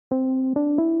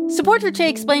Support for Che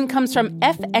Explained comes from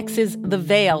FX's The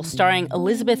Veil, starring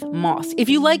Elizabeth Moss. If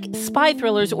you like spy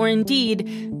thrillers or indeed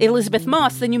Elizabeth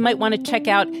Moss, then you might want to check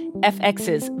out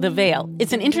FX's The Veil.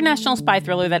 It's an international spy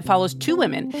thriller that follows two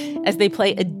women as they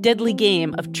play a deadly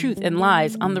game of truth and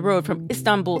lies on the road from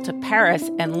Istanbul to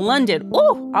Paris and London.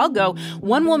 Oh, I'll go.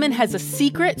 One woman has a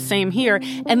secret, same here,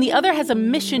 and the other has a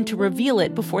mission to reveal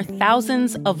it before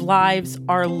thousands of lives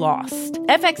are lost.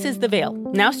 FX's The Veil,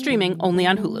 now streaming only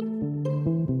on Hulu.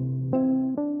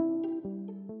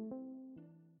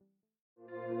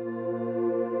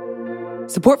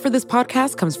 Support for this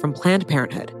podcast comes from Planned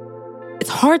Parenthood. It's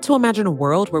hard to imagine a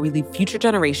world where we leave future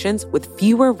generations with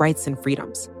fewer rights and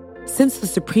freedoms. Since the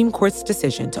Supreme Court's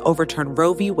decision to overturn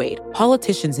Roe v. Wade,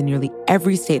 politicians in nearly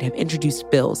every state have introduced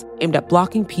bills aimed at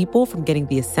blocking people from getting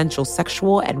the essential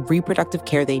sexual and reproductive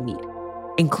care they need,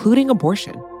 including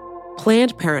abortion.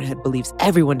 Planned Parenthood believes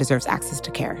everyone deserves access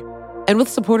to care. And with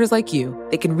supporters like you,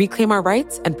 they can reclaim our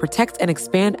rights and protect and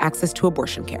expand access to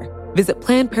abortion care. Visit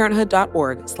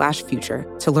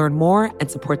PlannedParenthood.org/future to learn more and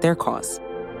support their cause.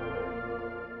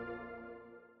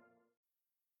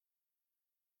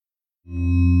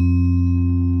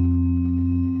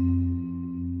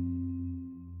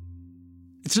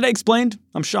 It's Today Explained.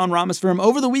 I'm Sean Rameswaram.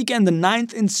 Over the weekend, the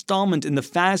 9th installment in the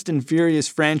Fast and Furious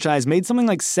franchise made something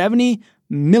like $70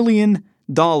 million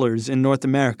in North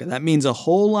America. That means a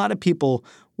whole lot of people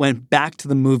went back to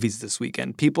the movies this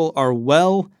weekend. People are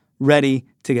well ready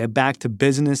to get back to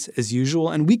business as usual,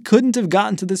 and we couldn't have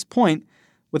gotten to this point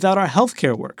without our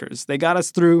healthcare workers. They got us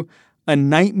through a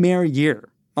nightmare year.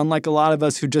 Unlike a lot of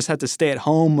us who just had to stay at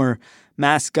home or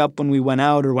mask up when we went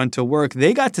out or went to work,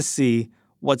 they got to see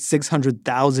what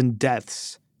 600,000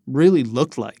 deaths really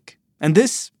looked like. And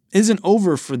this isn't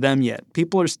over for them yet.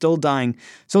 People are still dying.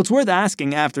 So it's worth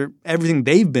asking, after everything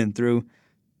they've been through,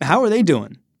 how are they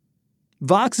doing?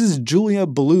 Vox's Julia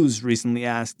Belluz recently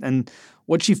asked, and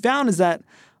what she found is that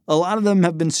a lot of them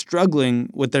have been struggling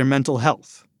with their mental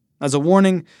health. As a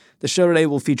warning, the show today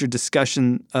will feature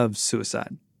discussion of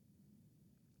suicide.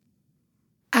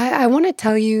 I want to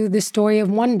tell you the story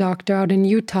of one doctor out in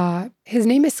Utah. His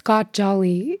name is Scott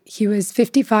Jolly. He was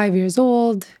 55 years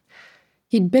old.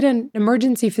 He'd been an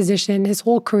emergency physician his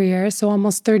whole career, so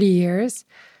almost 30 years.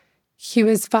 He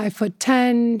was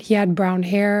 5'10", he had brown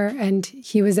hair, and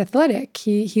he was athletic.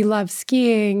 He loved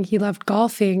skiing, he loved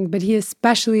golfing, but he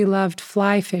especially loved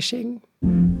fly fishing.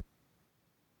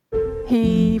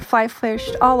 He fly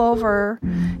fished all over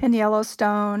in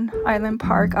Yellowstone, Island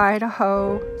Park,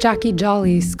 Idaho. Jackie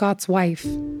Jolly, Scott's wife.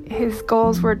 His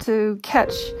goals were to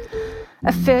catch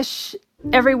a fish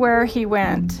everywhere he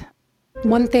went.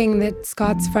 One thing that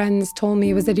Scott's friends told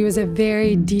me was that he was a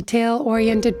very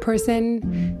detail-oriented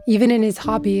person, even in his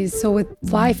hobbies. So with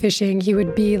fly fishing, he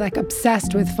would be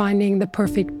obsessed with finding the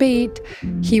perfect bait.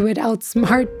 He would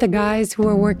outsmart the guys who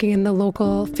were working in the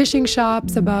local fishing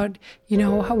shops about,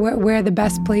 where the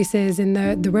best places in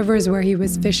the rivers where he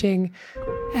was fishing.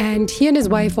 And he and his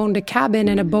wife owned a cabin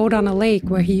and a boat on a lake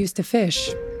where he used to fish.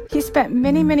 He spent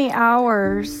many, many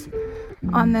hours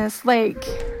on this lake,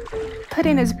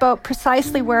 putting his boat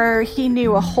precisely where he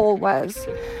knew a hole was.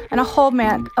 And a hole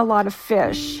meant a lot of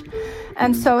fish.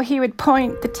 And so he would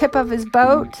point the tip of his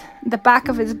boat, the back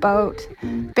of his boat,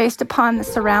 based upon the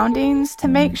surroundings to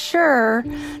make sure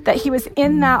that he was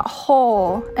in that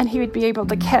hole and he would be able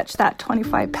to catch that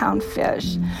 25-pound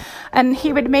fish. And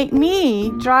he would make me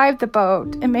drive the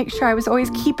boat and make sure I was always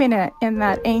keeping it in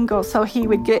that angle so he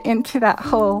would get into that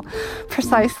hole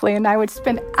precisely. And I would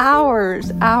spend hours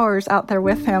out there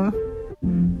with him.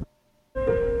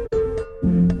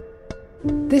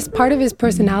 This part of his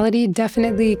personality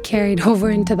definitely carried over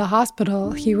into the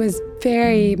hospital. He was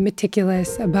very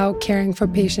meticulous about caring for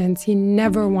patients. He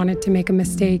never wanted to make a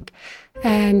mistake.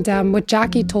 And what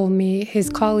Jackie told me, his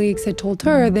colleagues had told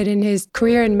her that in his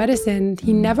career in medicine,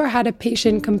 he never had a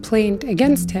patient complaint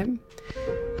against him.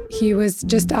 He was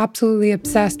just absolutely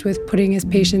obsessed with putting his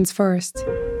patients first.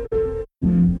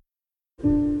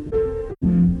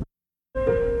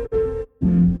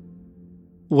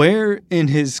 Where in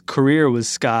his career was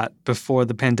Scott before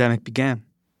the pandemic began?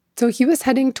 So he was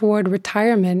heading toward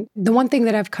retirement. The one thing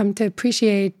that I've come to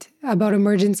appreciate about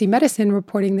emergency medicine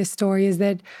reporting this story is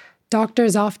that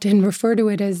doctors often refer to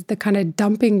it as the kind of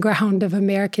dumping ground of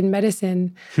American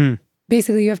medicine.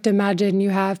 Basically, you have to imagine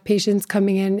you have patients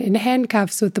coming in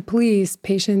handcuffs with the police,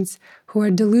 patients who are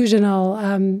delusional,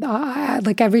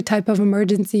 every type of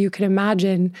emergency you can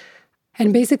imagine.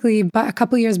 And basically, a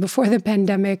couple years before the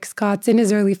pandemic, Scott's in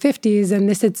his early 50s, and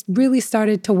this had really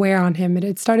started to wear on him. It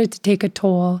had started to take a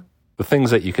toll. The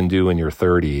things that you can do in your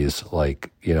 30s,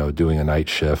 like, doing a night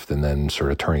shift and then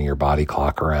sort of turning your body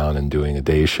clock around and doing a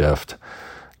day shift,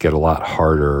 get a lot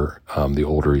harder the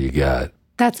older you get.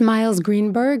 That's Miles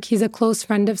Greenberg. He's a close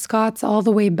friend of Scott's all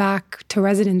the way back to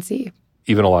residency.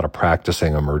 Even a lot of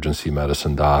practicing emergency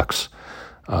medicine docs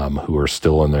who are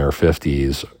still in their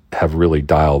 50s have really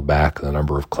dialed back the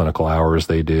number of clinical hours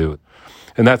they do.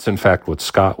 And that's, in fact, what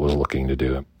Scott was looking to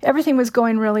do. Everything was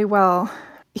going really well.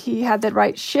 He had the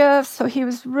right shift, so he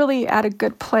was really at a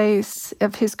good place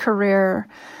of his career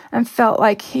and felt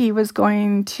like he was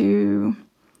going to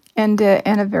end it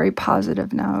in a very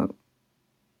positive note.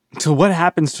 So what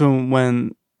happens to him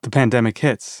when the pandemic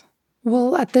hits?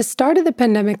 Well, at the start of the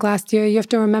pandemic last year, you have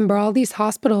to remember all these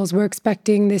hospitals were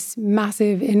expecting this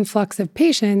massive influx of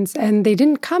patients, and they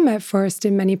didn't come at first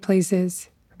in many places.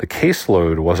 The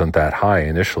caseload wasn't that high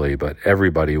initially, but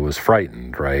everybody was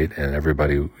frightened, right? And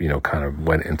everybody, kind of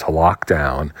went into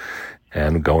lockdown,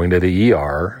 and going to the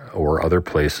ER or other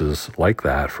places like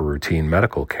that for routine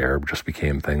medical care just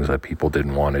became things that people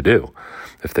didn't want to do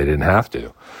if they didn't have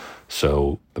to.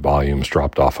 So the volumes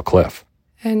dropped off a cliff.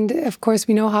 And of course,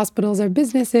 we know hospitals are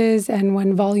businesses, and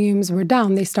when volumes were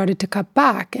down, they started to cut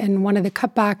back. And one of the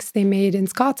cutbacks they made in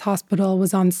Scott's hospital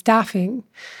was on staffing.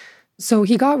 So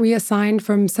he got reassigned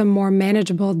from some more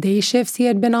manageable day shifts he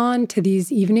had been on to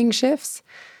these evening shifts.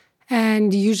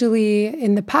 And usually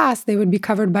in the past, they would be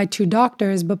covered by 2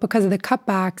 doctors, but because of the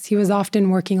cutbacks, he was often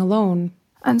working alone.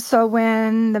 And so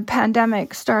when the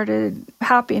pandemic started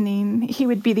happening, he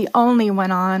would be the only one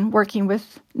on working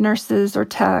with nurses or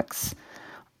techs.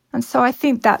 And so I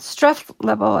think that stress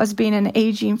level as being an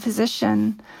aging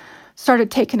physician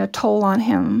started taking a toll on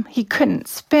him. He couldn't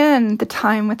spend the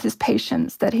time with his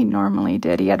patients that he normally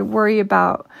did. He had to worry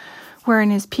about wearing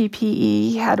his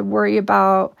PPE. He had to worry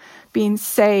about being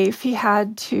safe. He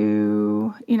had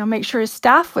to, make sure his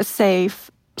staff was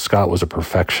safe. Scott was a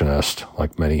perfectionist,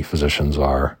 like many physicians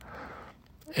are.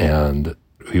 And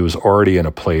he was already in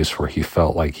a place where he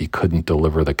felt like he couldn't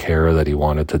deliver the care that he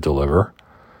wanted to deliver,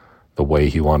 the way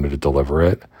he wanted to deliver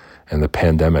it. And the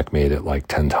pandemic made it like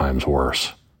 10 times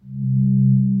worse.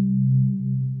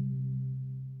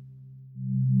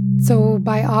 So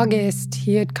by August,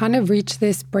 he had kind of reached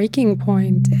this breaking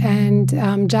point,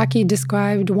 and Jackie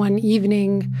described one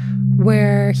evening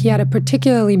where he had a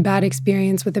particularly bad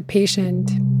experience with a patient.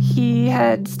 He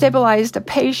had stabilized a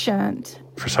patient.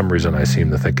 For some reason, I seem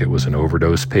to think it was an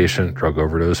overdose patient, drug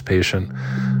overdose patient,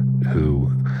 who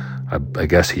I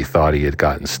guess he thought he had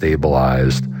gotten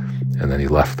stabilized, and then he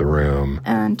left the room.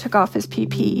 And took off his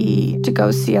PPE to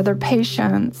go see other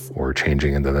patients. Or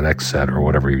changing into the next set or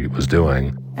whatever he was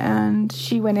doing. And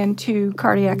she went into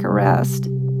cardiac arrest.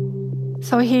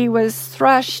 So he was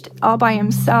thrushed all by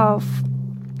himself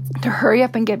to hurry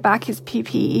up and get back his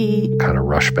PPE. Kind of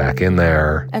rush back in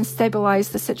there. And stabilize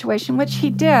the situation, which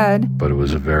he did. But it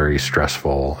was very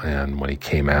stressful, and when he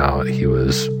came out, he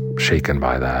was shaken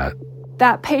by that.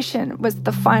 That patient was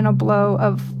the final blow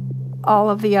of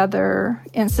all of the other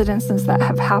incidences that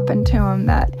have happened to him,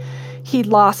 that he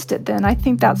lost it then. I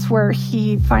think that's where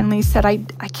he finally said, I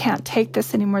can't take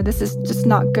this anymore. This is just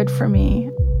not good for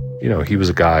me. He was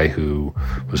a guy who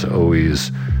was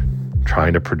always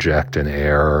trying to project an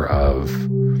air of,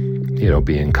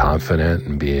 being confident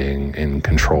and being in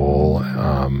control.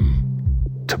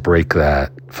 To break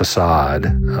that facade,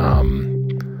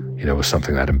 was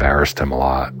something that embarrassed him a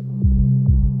lot.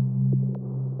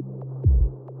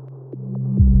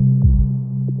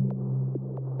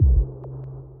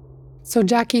 So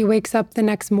Jackie wakes up the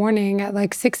next morning at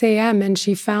like 6 a.m. and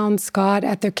she found Scott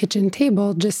at their kitchen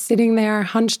table, just sitting there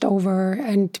hunched over,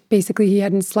 and basically he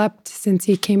hadn't slept since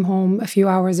he came home a few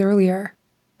hours earlier.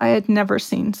 I had never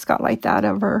seen Scott like that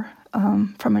ever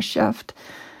from a shift.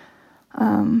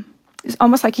 It's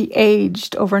almost like he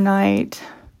aged overnight.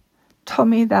 Told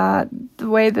me that the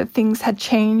way that things had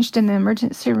changed in the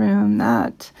emergency room,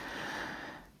 that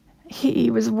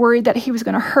he was worried that he was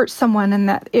going to hurt someone and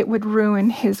that it would ruin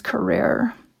his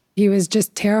career. He was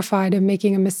just terrified of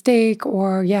making a mistake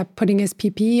or, putting his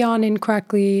PPE on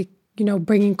incorrectly,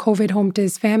 bringing COVID home to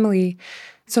his family.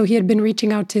 So he had been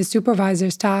reaching out to his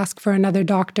supervisors to ask for another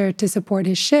doctor to support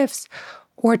his shifts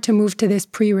or to move to this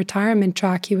pre-retirement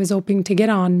track he was hoping to get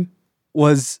on.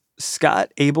 Was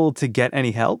Scott able to get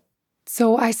any help?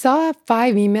 So I saw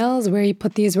 5 emails where he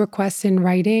put these requests in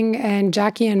writing, and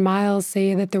Jackie and Miles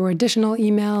say that there were additional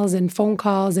emails and phone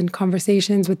calls and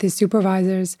conversations with his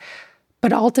supervisors.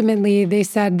 But ultimately, they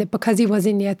said that because he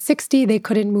wasn't yet 60, they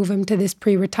couldn't move him to this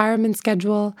pre-retirement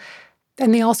schedule.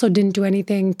 And they also didn't do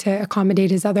anything to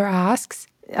accommodate his other asks.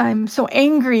 I'm so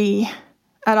angry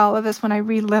at all of this when I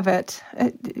relive it.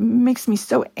 It makes me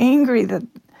so angry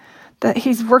that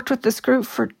he's worked with this group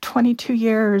for 22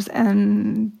 years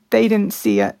and they didn't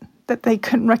see it, that they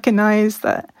couldn't recognize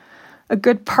that a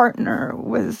good partner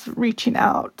was reaching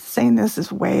out, saying this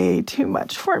is way too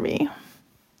much for me.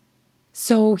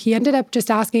 So he ended up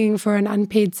just asking for an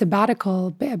unpaid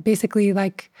sabbatical, basically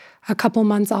like a couple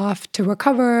months off to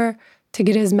recover, to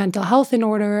get his mental health in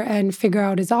order and figure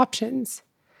out his options.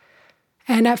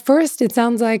 And at first, it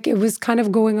sounds like it was kind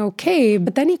of going okay,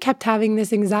 but then he kept having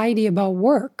this anxiety about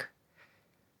work.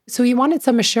 So he wanted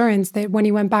some assurance that when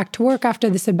he went back to work after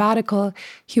the sabbatical,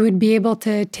 he would be able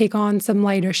to take on some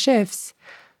lighter shifts.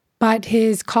 But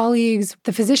his colleagues,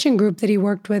 the physician group that he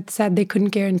worked with, said they couldn't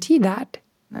guarantee that.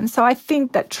 And so I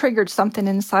think that triggered something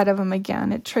inside of him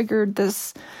again. It triggered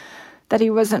this, that he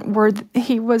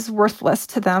was worthless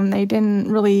to them. They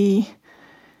didn't really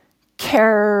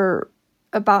care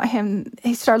about him.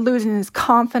 He started losing his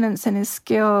confidence in his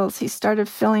skills. He started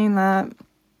feeling that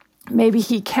maybe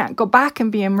he can't go back and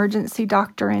be an emergency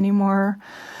doctor anymore,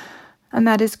 and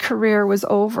that his career was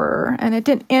over. And it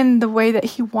didn't end the way that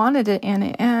he wanted it in.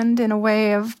 It ended in a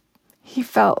way of, he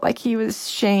felt like he was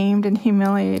shamed and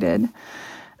humiliated.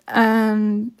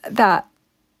 And that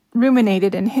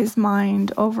ruminated in his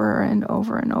mind over and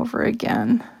over and over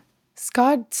again.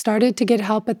 Scott started to get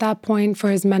help at that point for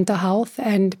his mental health,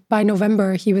 and by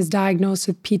November, he was diagnosed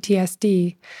with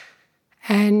PTSD.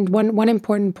 And one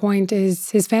important point is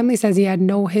his family says he had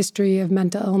no history of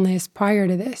mental illness prior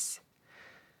to this.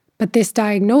 But this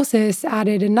diagnosis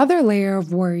added another layer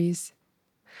of worries.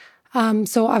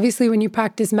 So obviously, when you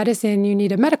practice medicine, you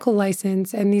need a medical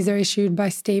license, and these are issued by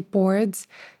state boards.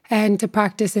 And to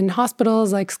practice in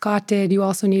hospitals like Scott did, you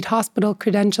also need hospital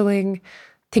credentialing.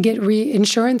 To get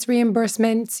insurance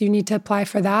reimbursements, you need to apply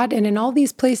for that. And in all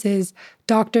these places,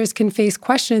 doctors can face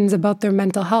questions about their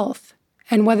mental health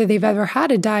and whether they've ever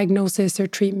had a diagnosis or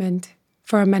treatment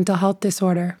for a mental health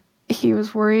disorder. He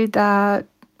was worried that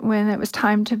when it was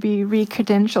time to be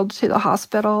re-credentialed to the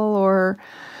hospital or,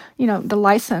 the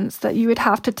license, that you would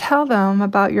have to tell them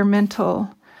about your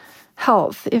mental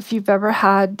health. If you've ever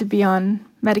had to be on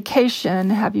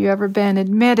medication, have you ever been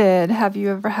admitted? Have you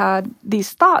ever had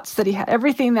these thoughts that he had?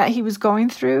 Everything that he was going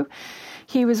through,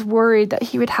 he was worried that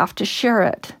he would have to share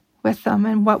it with them.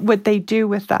 And what would they do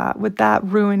with that? Would that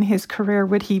ruin his career?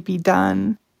 Would he be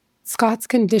done? Scott's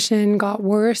condition got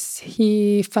worse.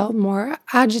 He felt more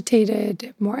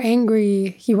agitated, more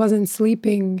angry. He wasn't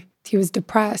sleeping. He was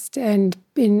depressed. And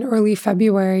in early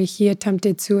February, he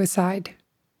attempted suicide.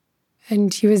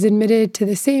 And he was admitted to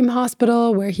the same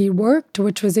hospital where he worked,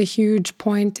 which was a huge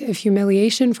point of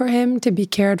humiliation for him, to be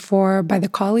cared for by the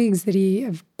colleagues that he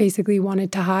basically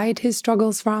wanted to hide his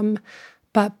struggles from.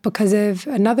 But because of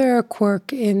another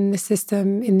quirk in the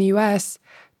system in the US,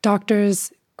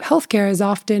 doctors' healthcare is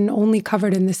often only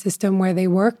covered in the system where they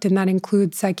worked, and that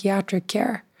includes psychiatric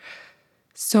care.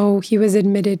 So he was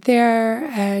admitted there,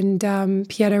 and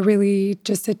he had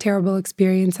just a terrible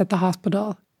experience at the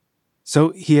hospital.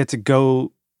 So he had to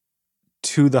go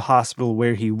to the hospital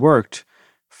where he worked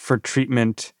for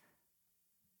treatment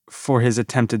for his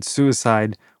attempted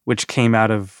suicide, which came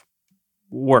out of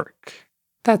work.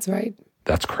 That's right.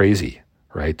 That's crazy,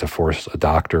 right? To force a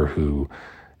doctor who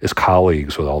is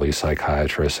colleagues with all these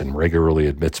psychiatrists and regularly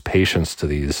admits patients to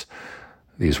these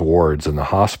wards in the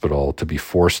hospital to be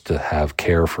forced to have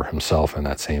care for himself in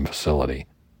that same facility.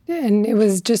 And it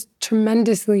was just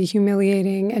tremendously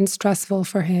humiliating and stressful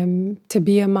for him to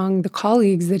be among the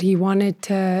colleagues that he wanted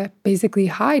to basically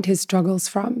hide his struggles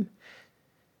from.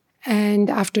 And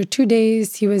after 2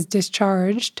 days, he was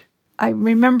discharged. I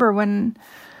remember when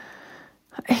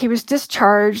he was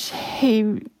discharged,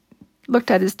 he looked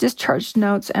at his discharge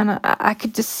notes, and I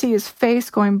could just see his face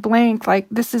going blank, like,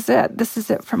 this is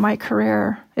it for my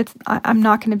career. I'm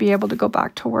not going to be able to go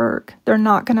back to work. They're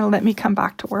not going to let me come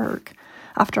back to work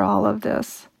after all of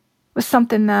this. It was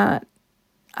something that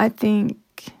I think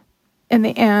in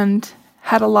the end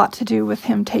had a lot to do with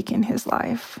him taking his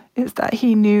life, is that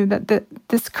he knew that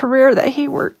this career that he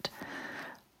worked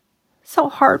so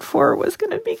hard for was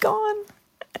going to be gone,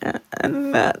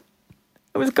 and that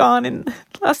it was gone in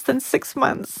less than 6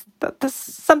 months. That this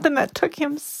something that took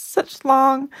him such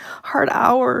long, hard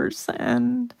hours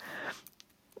and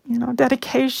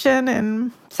dedication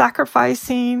and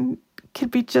sacrificing could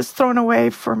be just thrown away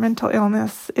for mental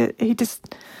illness.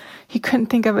 He couldn't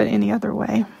think of it any other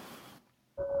way.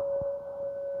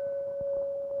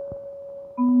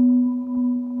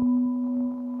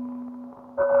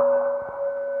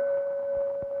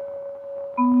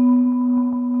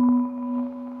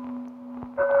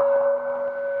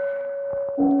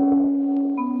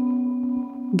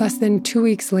 less than 2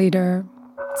 weeks later,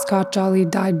 Scott Jolly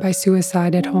died by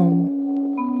suicide at home.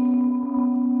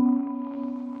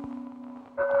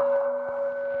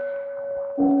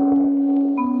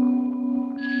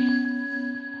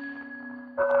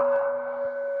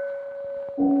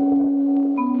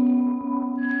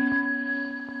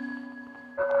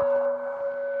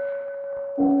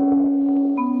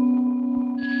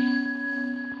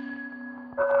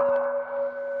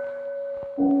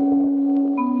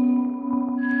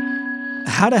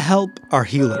 How to help our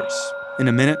healers. In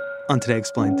a minute on Today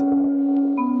Explained.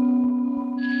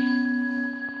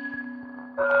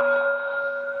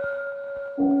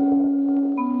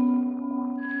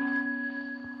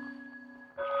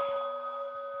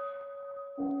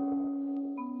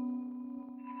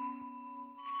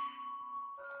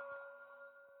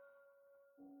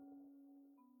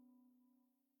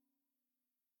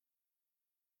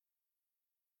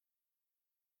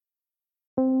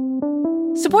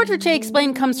 Support for Today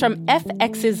Explained comes from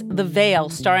FX's The Veil,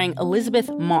 starring Elizabeth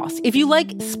Moss. If you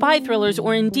like spy thrillers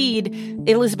or indeed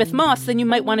Elizabeth Moss, then you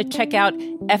might want to check out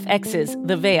FX's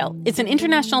The Veil. It's an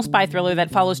international spy thriller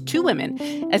that follows two women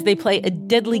as they play a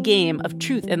deadly game of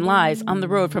truth and lies on the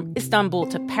road from Istanbul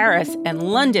to Paris and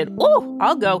London. Oh,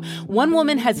 I'll go. One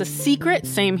woman has a secret,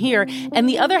 same here, and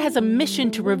the other has a mission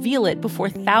to reveal it before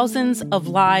thousands of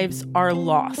lives are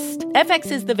lost.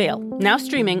 FX's The Veil, now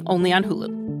streaming only on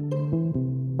Hulu.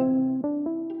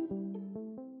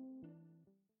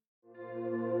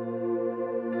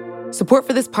 Support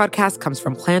for this podcast comes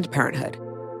from Planned Parenthood.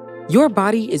 Your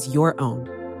body is your own.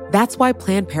 That's why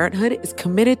Planned Parenthood is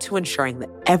committed to ensuring that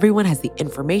everyone has the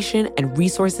information and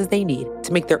resources they need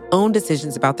to make their own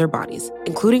decisions about their bodies,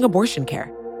 including abortion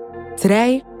care.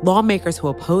 Today, lawmakers who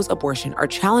oppose abortion are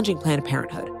challenging Planned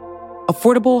Parenthood.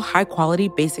 Affordable, high-quality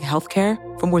basic health care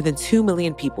for more than 2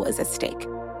 million people is at stake.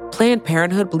 Planned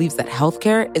Parenthood believes that health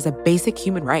care is a basic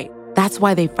human right. That's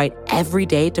why they fight every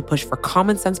day to push for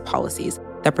common-sense policies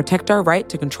that protect our right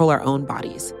to control our own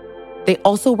bodies. They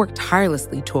also work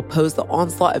tirelessly to oppose the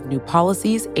onslaught of new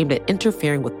policies aimed at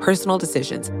interfering with personal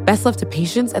decisions best left to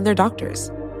patients and their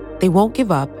doctors. They won't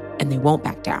give up, and they won't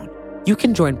back down. You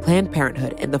can join Planned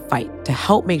Parenthood in the fight to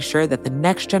help make sure that the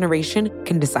next generation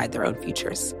can decide their own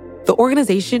futures. The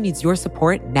organization needs your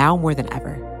support now more than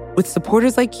ever. With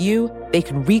supporters like you, they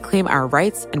can reclaim our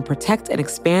rights and protect and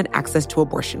expand access to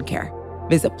abortion care.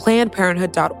 Visit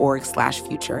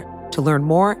PlannedParenthood.org/future to learn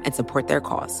more and support their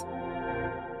cause.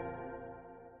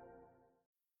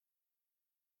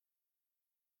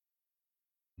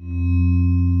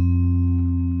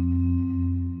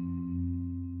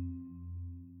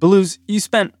 Belluz, you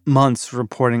spent months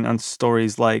reporting on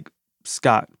stories like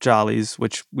Scott Jolly's,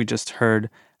 which we just heard.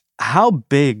 How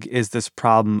big is this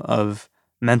problem of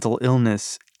mental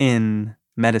illness in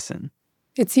medicine?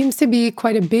 It seems to be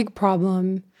quite a big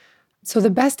problem. So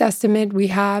the best estimate we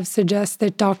have suggests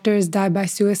that doctors die by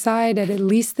suicide at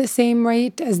least the same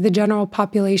rate as the general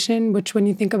population, which when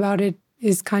you think about it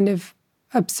is kind of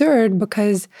absurd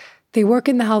because they work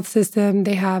in the health system,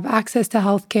 they have access to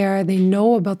health care, they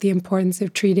know about the importance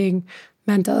of treating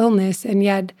mental illness, and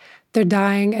yet they're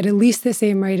dying at least the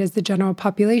same rate as the general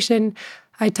population.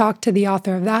 I talked to the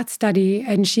author of that study,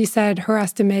 and she said her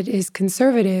estimate is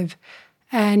conservative.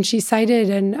 And she cited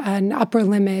an upper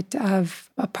limit of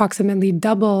approximately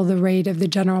double the rate of the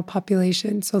general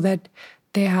population so that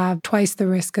they have twice the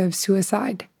risk of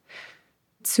suicide.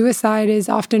 Suicide is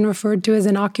often referred to as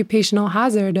an occupational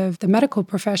hazard of the medical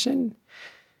profession.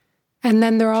 And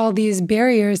then there are all these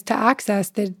barriers to access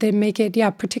that make it,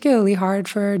 particularly hard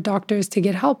for doctors to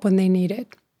get help when they need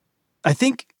it. I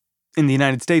think in the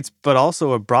United States, but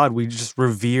also abroad, we just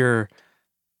revere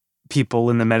people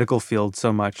in the medical field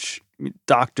so much.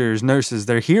 Doctors, nurses,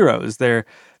 they're heroes. They're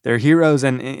heroes,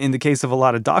 and in the case of a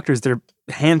lot of doctors, they're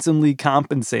handsomely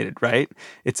compensated, right?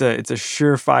 It's a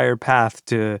surefire path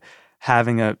to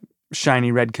having a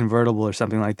shiny red convertible or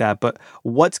something like that. But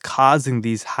what's causing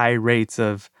these high rates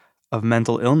of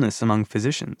mental illness among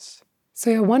physicians?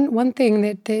 So one thing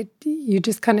that you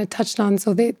just kind of touched on,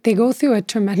 so they go through a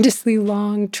tremendously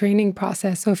long training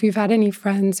process. So if you've had any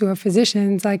friends who are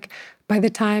physicians, like by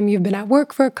the time you've been at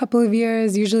work for a couple of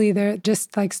years, usually they're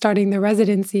just like starting their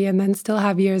residency and then still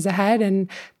have years ahead. And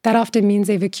that often means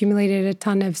they've accumulated a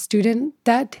ton of student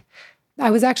debt.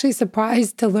 I was actually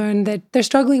surprised to learn that they're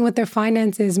struggling with their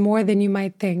finances more than you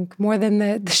might think, more than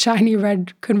the shiny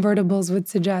red convertibles would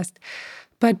suggest.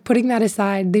 But putting that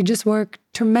aside, they just work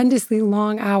tremendously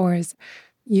long hours.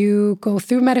 You go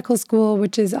through medical school,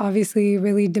 which is obviously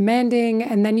really demanding,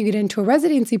 and then you get into a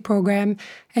residency program,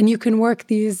 and you can work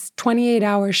these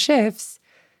 28-hour shifts.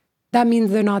 That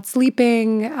means they're not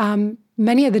sleeping.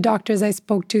 Many of the doctors I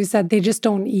spoke to said they just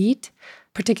don't eat,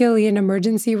 particularly in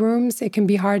emergency rooms. It can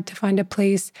be hard to find a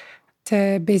place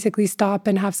to basically stop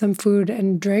and have some food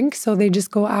and drink. So they just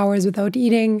go hours without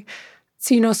eating.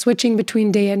 So, switching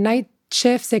between day and night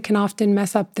shifts, it can often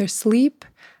mess up their sleep,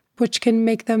 which can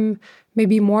make them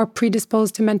maybe more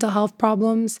predisposed to mental health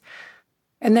problems.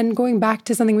 And then going back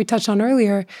to something we touched on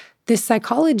earlier, this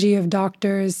psychology of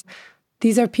doctors,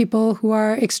 these are people who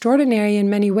are extraordinary in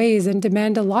many ways and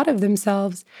demand a lot of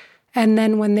themselves. And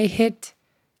then when they hit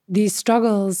these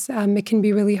struggles, it can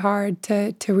be really hard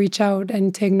to reach out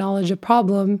and to acknowledge a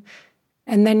problem.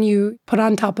 And then you put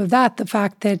on top of that the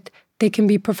fact that they can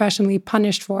be professionally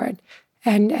punished for it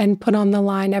and put on the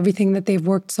line everything that they've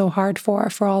worked so hard for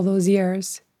all those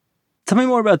years. Tell me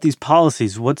more about these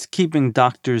policies. What's keeping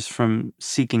doctors from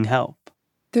seeking help?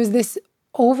 There's this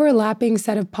overlapping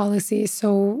set of policies.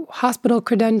 So hospital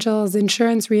credentials,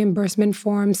 insurance reimbursement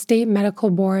forms, state medical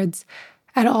boards.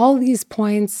 At all these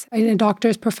points in a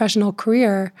doctor's professional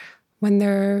career, when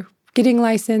they're getting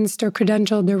licensed or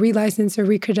credentialed or relicensed or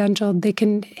recredentialed, they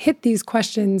can hit these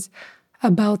questions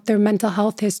about their mental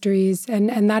health histories.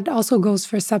 And that also goes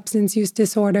for substance use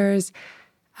disorders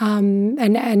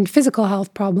and physical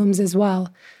health problems as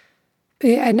well.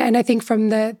 And I think from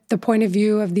the point of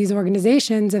view of these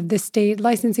organizations, of the state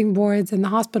licensing boards and the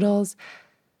hospitals,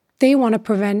 they want to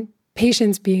prevent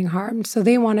patients being harmed. So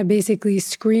they want to basically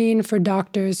screen for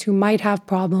doctors who might have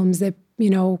problems that,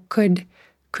 could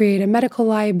create a medical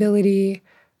liability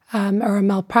or a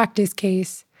malpractice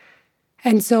case.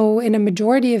 And so in a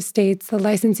majority of states, the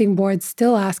licensing boards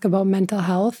still ask about mental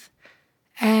health.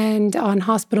 And on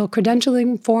hospital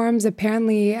credentialing forms,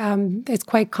 apparently it's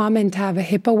quite common to have a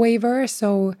HIPAA waiver.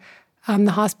 So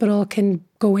the hospital can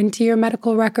go into your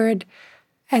medical record.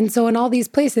 And so in all these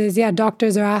places,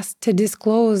 doctors are asked to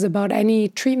disclose about any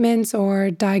treatments or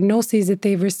diagnoses that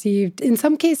they've received, in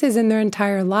some cases in their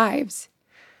entire lives.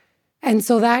 And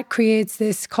so that creates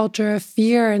this culture of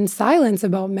fear and silence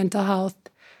about mental health.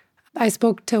 I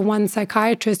spoke to one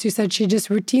psychiatrist who said she just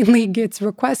routinely gets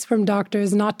requests from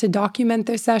doctors not to document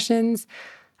their sessions.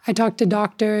 I talked to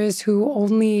doctors who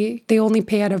only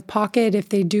pay out of pocket if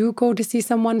they do go to see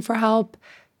someone for help.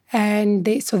 And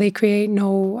they create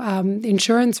no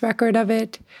insurance record of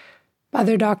it.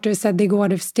 Other doctors said they go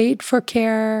out of state for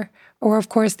care, or of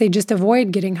course they just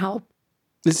avoid getting help.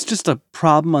 It's just a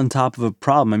problem on top of a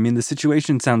problem. I mean, the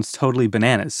situation sounds totally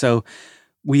bananas. So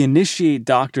we initiate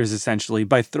doctors essentially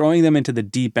by throwing them into the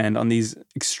deep end on these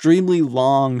extremely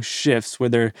long shifts where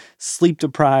they're sleep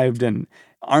deprived and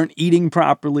aren't eating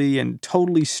properly and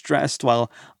totally stressed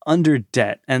while under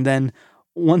debt. And then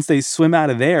once they swim out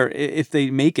of there, if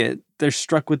they make it, they're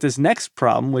struck with this next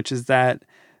problem, which is that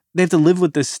they have to live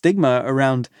with this stigma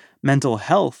around mental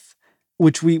health,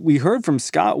 which we heard from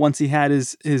Scott once he had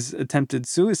his attempted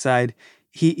suicide.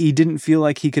 He didn't feel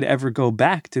like he could ever go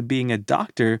back to being a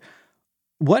doctor.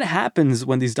 What happens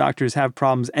when these doctors have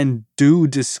problems and do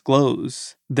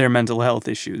disclose their mental health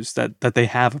issues, that they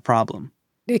have a problem?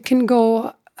 It can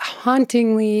go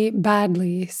hauntingly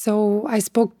badly. So I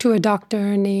spoke to a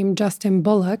doctor named Justin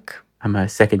Bullock. I'm a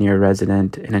second-year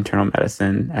resident in internal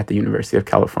medicine at the University of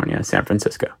California, San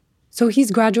Francisco. So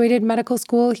he's graduated medical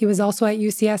school. He was also at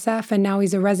UCSF, and now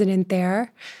he's a resident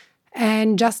there.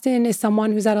 And Justin is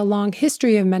someone who's had a long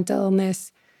history of mental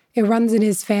illness. It runs in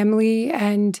his family,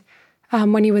 and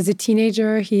when he was a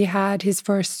teenager, he had his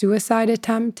first suicide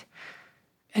attempt.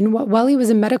 And while he was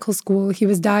in medical school, he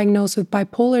was diagnosed with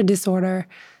bipolar disorder,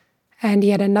 and he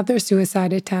had another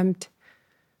suicide attempt.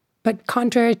 But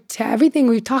contrary to everything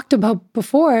we've talked about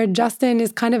before, Justin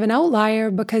is kind of an outlier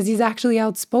because he's actually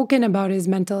outspoken about his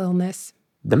mental illness.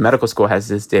 The medical school has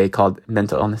this day called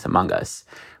Mental Illness Among Us,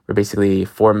 where basically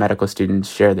 4 medical students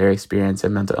share their experience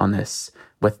of mental illness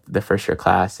with the first-year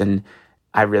class. And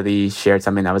I really shared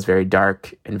something that was very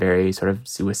dark and very sort of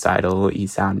suicidal-y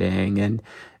sounding. And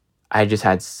I just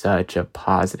had such a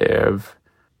positive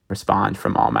response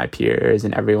from all my peers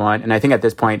and everyone. And I think at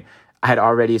this point, I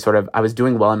was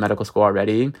doing well in medical school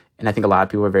already. And I think a lot of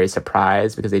people were very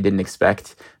surprised because they didn't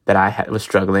expect that I was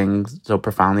struggling so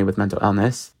profoundly with mental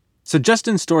illness. So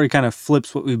Justin's story kind of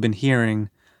flips what we've been hearing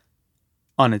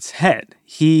on its head.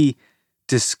 He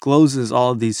discloses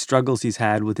all of these struggles he's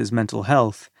had with his mental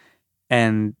health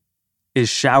and is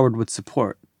showered with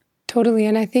support. Totally.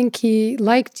 And I think he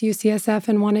liked UCSF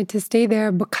and wanted to stay there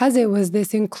because it was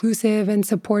this inclusive and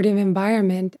supportive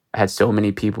environment. I had so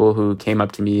many people who came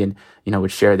up to me and, would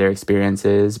share their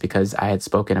experiences because I had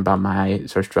spoken about my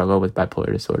sort of struggle with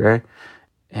bipolar disorder.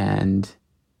 And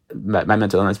my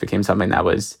mental illness became something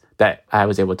that I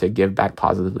was able to give back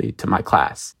positively to my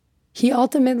class. he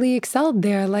ultimately excelled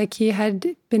there, like he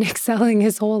had been excelling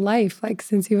his whole life, like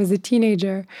since he was a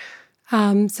teenager.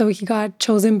 So he got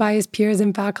chosen by his peers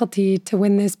and faculty to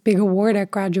win this big award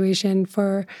at graduation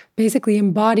for basically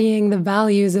embodying the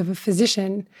values of a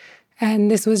physician.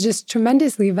 And this was just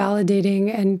tremendously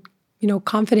validating and,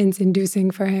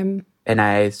 confidence-inducing for him. And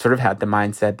I sort of had the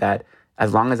mindset that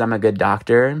as long as I'm a good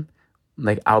doctor,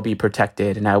 like I'll be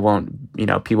protected and I won't,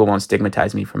 people won't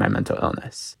stigmatize me for my mental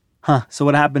illness. Huh. So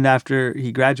what happened after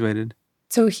he graduated?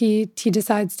 So he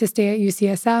decides to stay at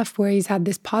UCSF, where he's had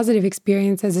this positive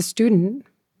experience as a student.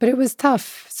 But it was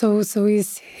tough. So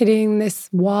he's hitting this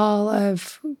wall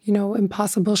of,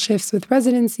 impossible shifts with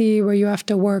residency where you have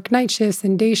to work night shifts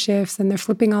and day shifts and they're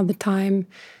flipping all the time.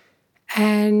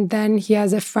 And then he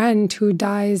has a friend who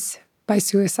dies by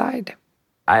suicide.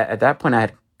 At that point, I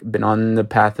had been on the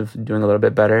path of doing a little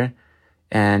bit better.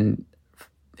 And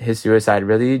his suicide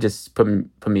really just put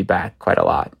me back quite a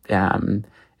lot. And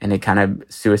it kind of,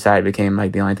 suicide became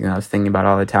like the only thing I was thinking about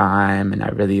all the time. And I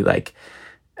really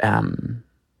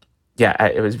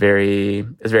it was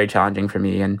very challenging for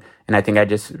me. And I think I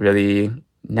just really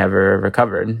never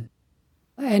recovered.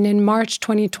 And in March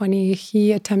 2020,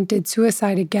 he attempted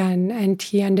suicide again, and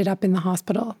he ended up in the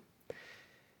hospital.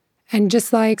 And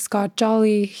just like Scott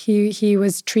Jolly, he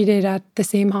was treated at the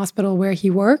same hospital where he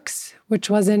works, which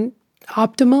wasn't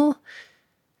optimal.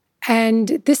 And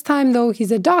this time, though,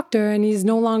 he's a doctor and he's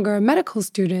no longer a medical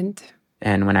student.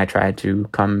 And when I tried to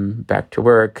come back to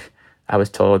work, I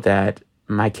was told that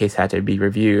my case had to be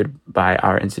reviewed by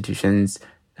our institution's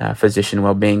physician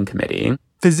well-being committee.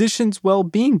 Physician's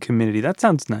well-being committee. That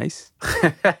sounds nice.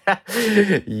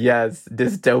 Yes,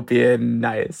 dystopian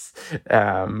nice.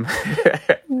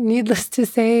 Needless to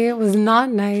say, it was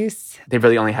not nice. They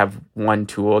really only have one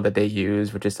tool that they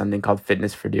use, which is something called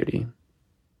fitness for duty.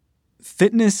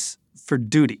 Fitness for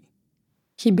duty.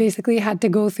 He basically had to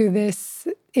go through this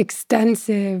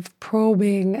extensive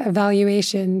probing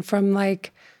evaluation from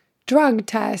drug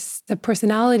tests, the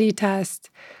personality test.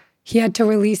 He had to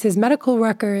release his medical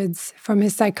records from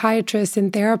his psychiatrist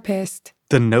and therapist.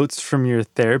 The notes from your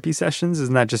therapy sessions,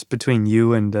 isn't that just between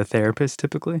you and a therapist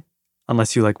typically?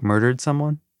 Unless you murdered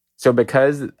someone? So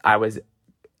because I was,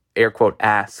 air quote,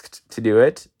 asked to do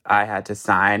it, I had to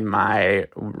sign my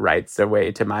rights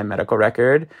away to my medical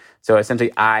record. So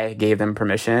essentially I gave them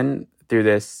permission through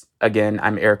this, again,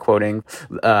 I'm air quoting,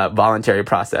 voluntary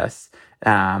process.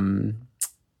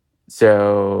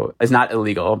 So it's not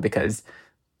illegal because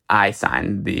I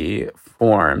signed the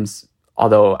forms,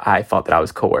 although I felt that I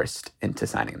was coerced into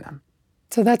signing them.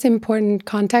 So that's important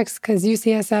context because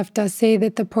UCSF does say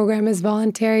that the program is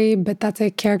voluntary, but that's a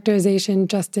characterization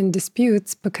Justin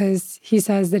disputes because he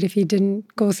says that if he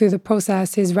didn't go through the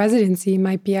process, his residency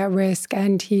might be at risk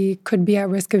and he could be at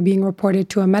risk of being reported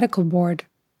to a medical board.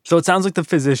 So it sounds like the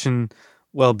physician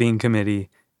well-being committee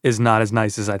is not as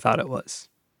nice as I thought it was.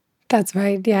 That's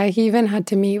right. Yeah, he even had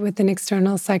to meet with an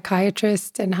external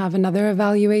psychiatrist and have another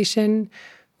evaluation,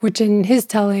 which in his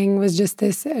telling was just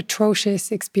this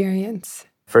atrocious experience.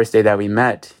 First day that we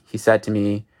met, he said to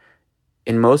me,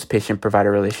 in most patient-provider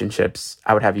relationships,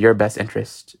 I would have your best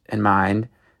interest in mind.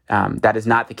 That is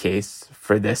not the case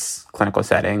for this clinical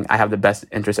setting. I have the best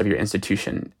interest of your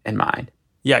institution in mind.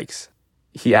 Yikes.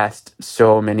 He asked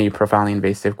so many profoundly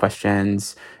invasive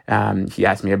questions. He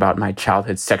asked me about my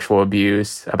childhood sexual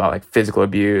abuse, about physical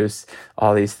abuse,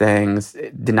 all these things.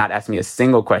 Did not ask me a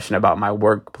single question about my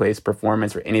workplace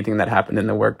performance or anything that happened in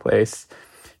the workplace.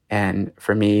 And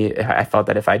for me, I felt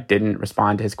that if I didn't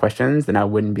respond to his questions, then I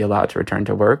wouldn't be allowed to return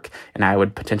to work and I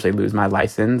would potentially lose my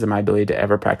license and my ability to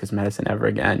ever practice medicine ever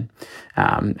again.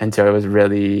 And so it was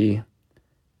really,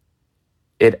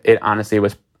 it honestly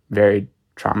was very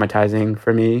traumatizing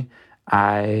for me.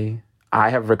 I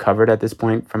have recovered at this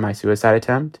point from my suicide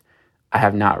attempt. I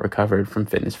have not recovered from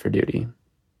fitness for duty.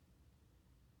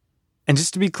 And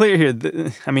just to be clear here,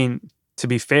 to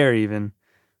be fair even,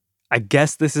 I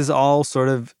guess this is all sort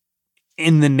of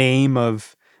in the name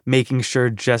of making sure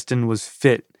Justin was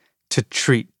fit to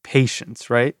treat patients,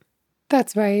 right?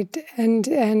 That's right.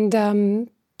 And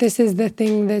this is the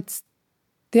thing that's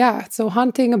so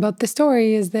haunting about the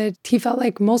story is that he felt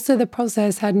like most of the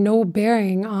process had no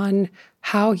bearing on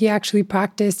how he actually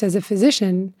practiced as a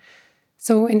physician.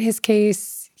 So in his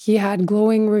case, he had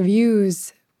glowing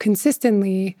reviews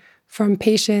consistently from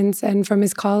patients and from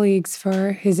his colleagues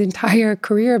for his entire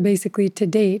career, basically, to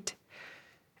date.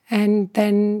 And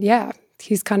then,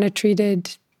 he's kind of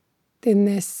treated in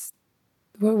this,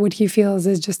 what he feels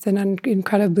is just an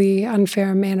incredibly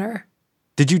unfair manner.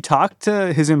 Did you talk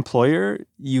to his employer,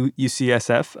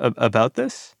 UCSF, about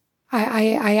this?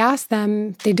 I asked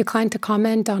them, they declined to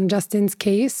comment on Justin's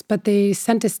case, but they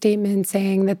sent a statement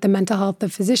saying that the mental health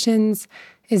of physicians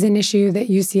is an issue that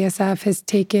UCSF has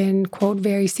taken, quote,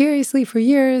 very seriously for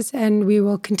years, and we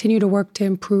will continue to work to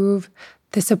improve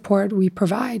the support we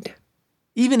provide.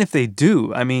 Even if they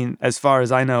do, I mean, as far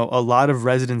as I know, a lot of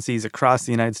residencies across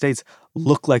the United States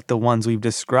look like the ones we've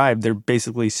described. They're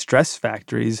basically stress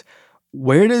factories.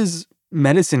 Where does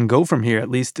medicine go from here, at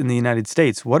least in the United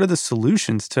States? What are the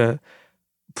solutions to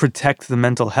protect the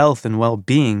mental health and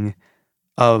well-being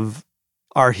of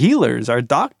our healers, our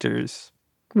doctors?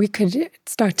 We could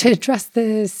start to address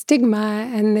the stigma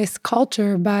and this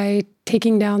culture by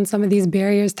taking down some of these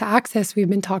barriers to access we've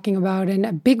been talking about. And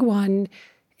a big one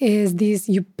is these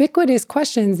ubiquitous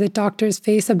questions that doctors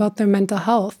face about their mental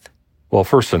health. Well,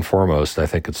 first and foremost, I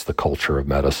think it's the culture of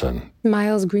medicine.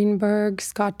 Miles Greenberg,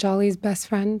 Scott Jolly's best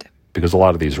friend. Because a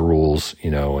lot of these rules,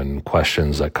 and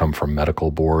questions that come from medical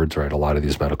boards, right? A lot of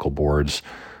these medical boards,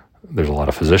 there's a lot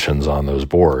of physicians on those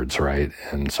boards, right?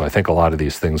 And so I think a lot of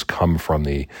these things come from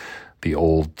the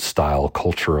old style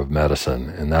culture of medicine,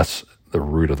 and that's the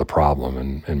root of the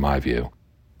problem in my view.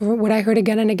 What I heard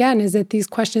again and again is that these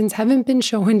questions haven't been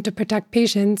shown to protect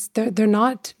patients. They're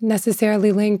not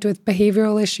necessarily linked with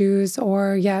behavioral issues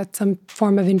or, some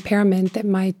form of impairment that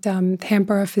might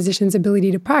hamper a physician's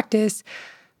ability to practice,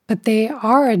 but they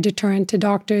are a deterrent to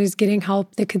doctors getting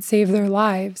help that could save their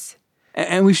lives.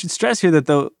 And we should stress here that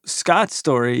though Scott's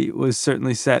story was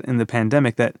certainly set in the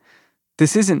pandemic, that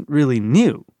this isn't really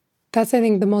new. That's, I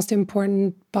think, the most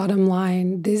important bottom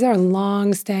line. These are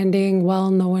long-standing,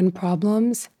 well-known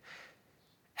problems.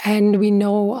 And we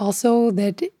know also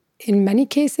that in many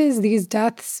cases, these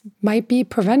deaths might be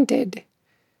prevented.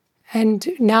 And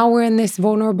now we're in this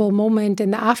vulnerable moment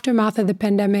in the aftermath of the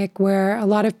pandemic where a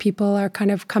lot of people are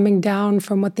kind of coming down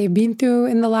from what they've been through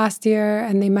in the last year,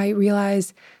 and they might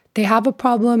realize they have a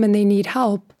problem and they need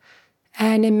help.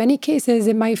 And in many cases,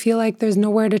 it might feel like there's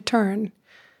nowhere to turn.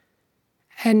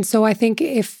 And so I think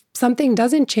if something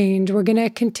doesn't change, we're going to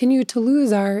continue to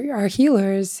lose our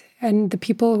healers and the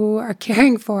people who are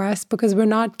caring for us because we're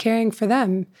not caring for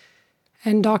them.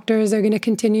 And doctors are going to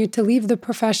continue to leave the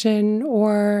profession,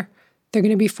 or they're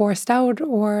going to be forced out,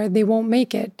 or they won't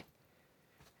make it.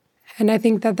 And I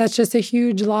think that that's just a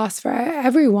huge loss for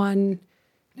everyone.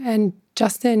 And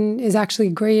Justin is actually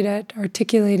great at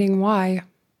articulating why.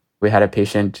 We had a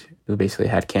patient who basically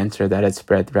had cancer that had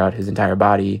spread throughout his entire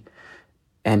body.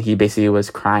 And he basically was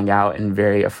crying out and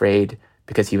very afraid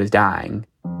because he was dying.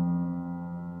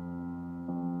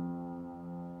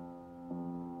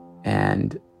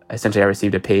 And essentially I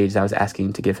received a page that was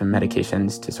asking to give him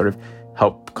medications to sort of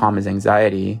help calm his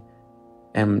anxiety.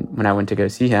 And when I went to go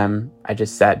see him, I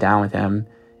just sat down with him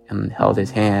and held his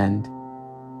hand.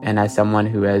 And as someone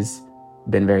who has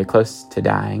been very close to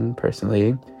dying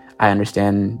personally, I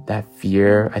understand that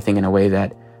fear, I think, in a way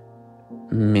that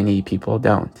many people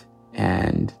don't.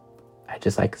 And I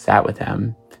just sat with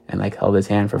him and held his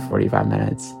hand for 45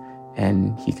 minutes,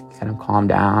 and he kind of calmed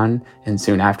down, and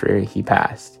soon after he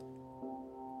passed.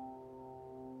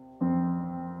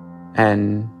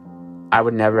 And I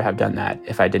would never have done that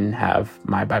if I didn't have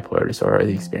my bipolar disorder or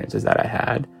the experiences that I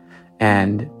had.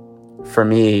 And for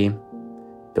me,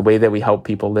 the way that we help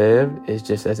people live is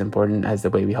just as important as the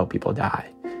way we help people die.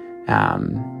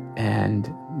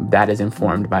 And that is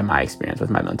informed by my experience with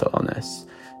my mental illness.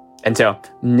 And so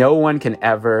no one can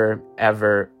ever,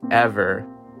 ever, ever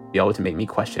be able to make me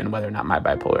question whether or not my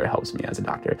bipolar helps me as a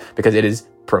doctor, because it is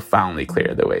profoundly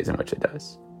clear the ways in which it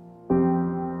does.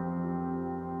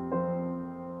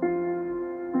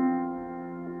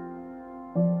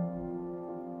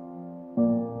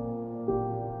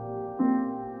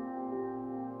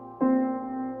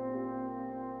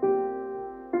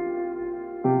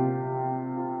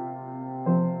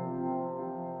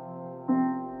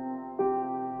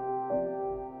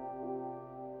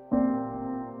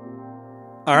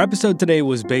 Our episode today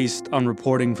was based on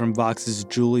reporting from Vox's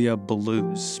Julia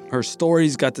Belluz. Her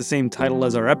stories got the same title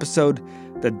as our episode,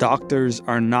 The Doctors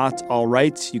Are Not All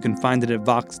Right. You can find it at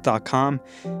vox.com.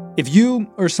 If you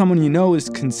or someone you know is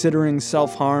considering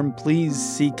self-harm, please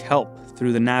seek help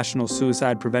through the National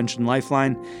Suicide Prevention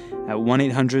Lifeline at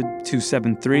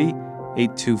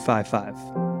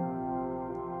 1-800-273-8255.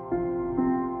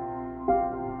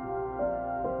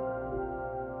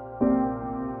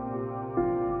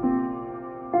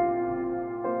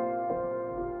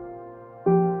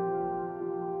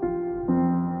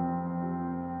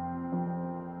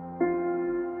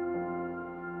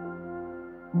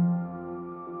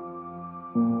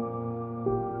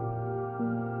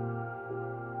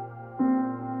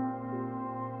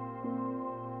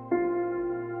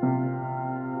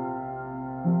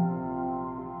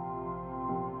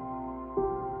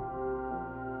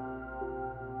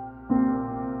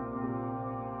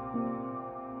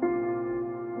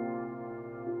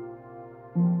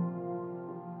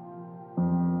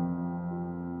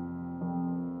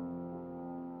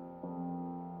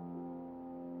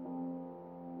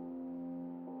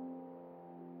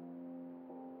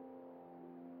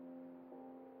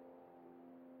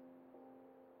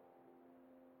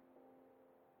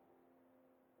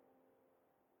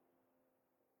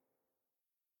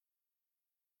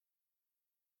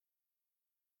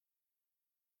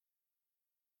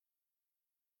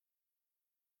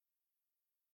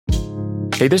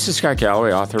 Hey, this is Scott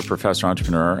Galloway, author, professor,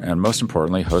 entrepreneur, and most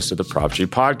importantly, host of the Prop G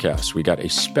podcast. We got a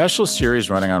special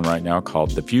series running on right now called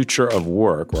The Future of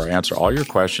Work, where I answer all your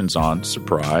questions on,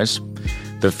 surprise,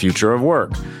 the future of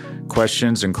work.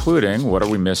 Questions including, what are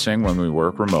we missing when we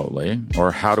work remotely? Or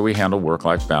how do we handle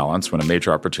work-life balance when a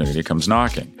major opportunity comes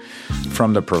knocking?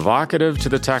 From the provocative to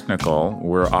the technical,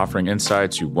 we're offering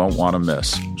insights you won't want to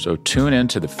miss. So tune in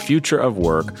to The Future of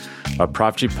Work, a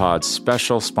Prop G Pod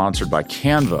special sponsored by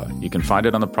Canva. You can find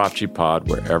it on the Prop G Pod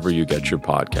wherever you get your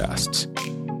podcasts.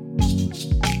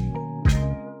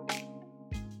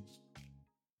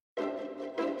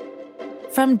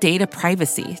 From data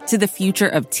privacy to the future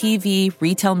of TV,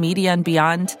 retail media, and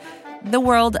beyond, the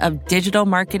world of digital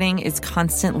marketing is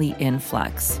constantly in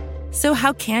flux. So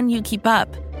how can you keep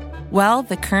up? Well,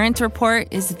 the Current Report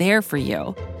is there for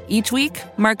you. Each week,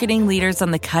 marketing leaders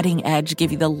on the cutting edge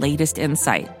give you the latest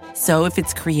insight. So if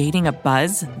it's creating a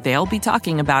buzz, they'll be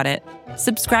talking about it.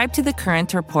 Subscribe to the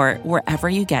Current Report wherever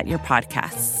you get your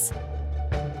podcasts.